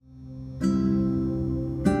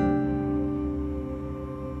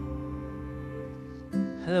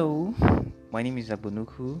Hello, my name is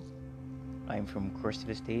Abunuku. I'm from Cross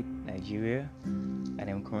River State, Nigeria, and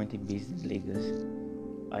I'm currently based in Lagos.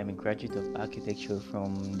 I'm a graduate of architecture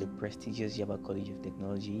from the prestigious Yaba College of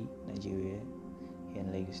Technology, Nigeria, here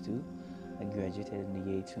in Lagos too. I graduated in the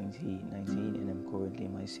year 2019 and I'm currently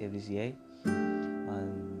in my service year.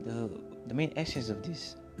 And the main essence of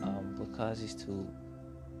this podcast is to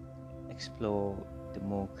explore the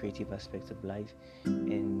more creative aspects of life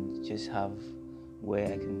and just have where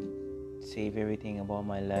I can save everything about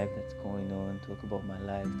my life that's going on, talk about my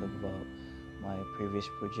life, talk about my previous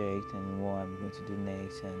project and what I'm going to do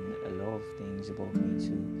next, and a lot of things about me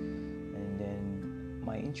too. And then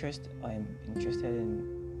I'm interested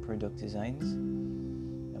in product designs.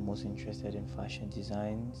 I'm also interested in fashion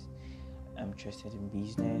designs. I'm interested in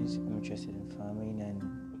business. I'm interested in farming, and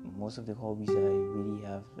most of the hobbies I really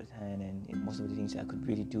have at hand, and most of the things I could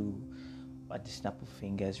really do at the snap of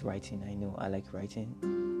fingers. Writing, I know I like writing.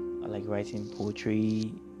 I like writing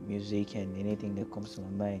poetry, music, and anything that comes to my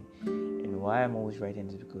mind. And why I'm always writing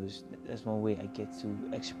is because that's one way I get to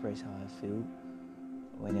express how I feel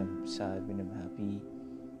when I'm sad, when I'm happy.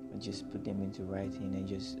 I just put them into writing.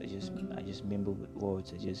 I just mimble with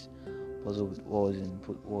words. I just puzzle with words and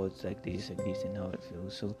put words like this, and how it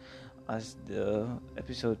feels. So, as the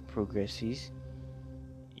episode progresses,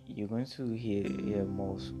 you're going to hear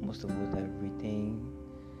most of what I've written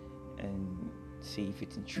and see if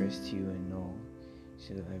it interests you and all.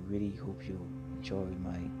 So I really hope you enjoy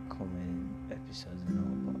my coming episodes and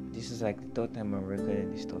all. But this is like the third time I'm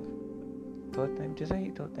recording this stuff. Third time? Just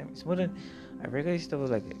like third time. It's more than I recorded this stuff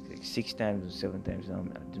like 6 times or 7 times now.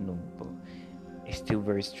 I don't know, but it's still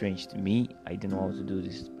very strange to me. I don't know how to do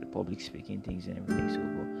this public speaking things and everything. So,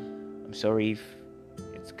 but I'm sorry if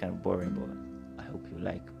it's kind of boring, but I hope you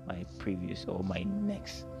like my previous or my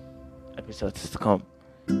next episodes to come.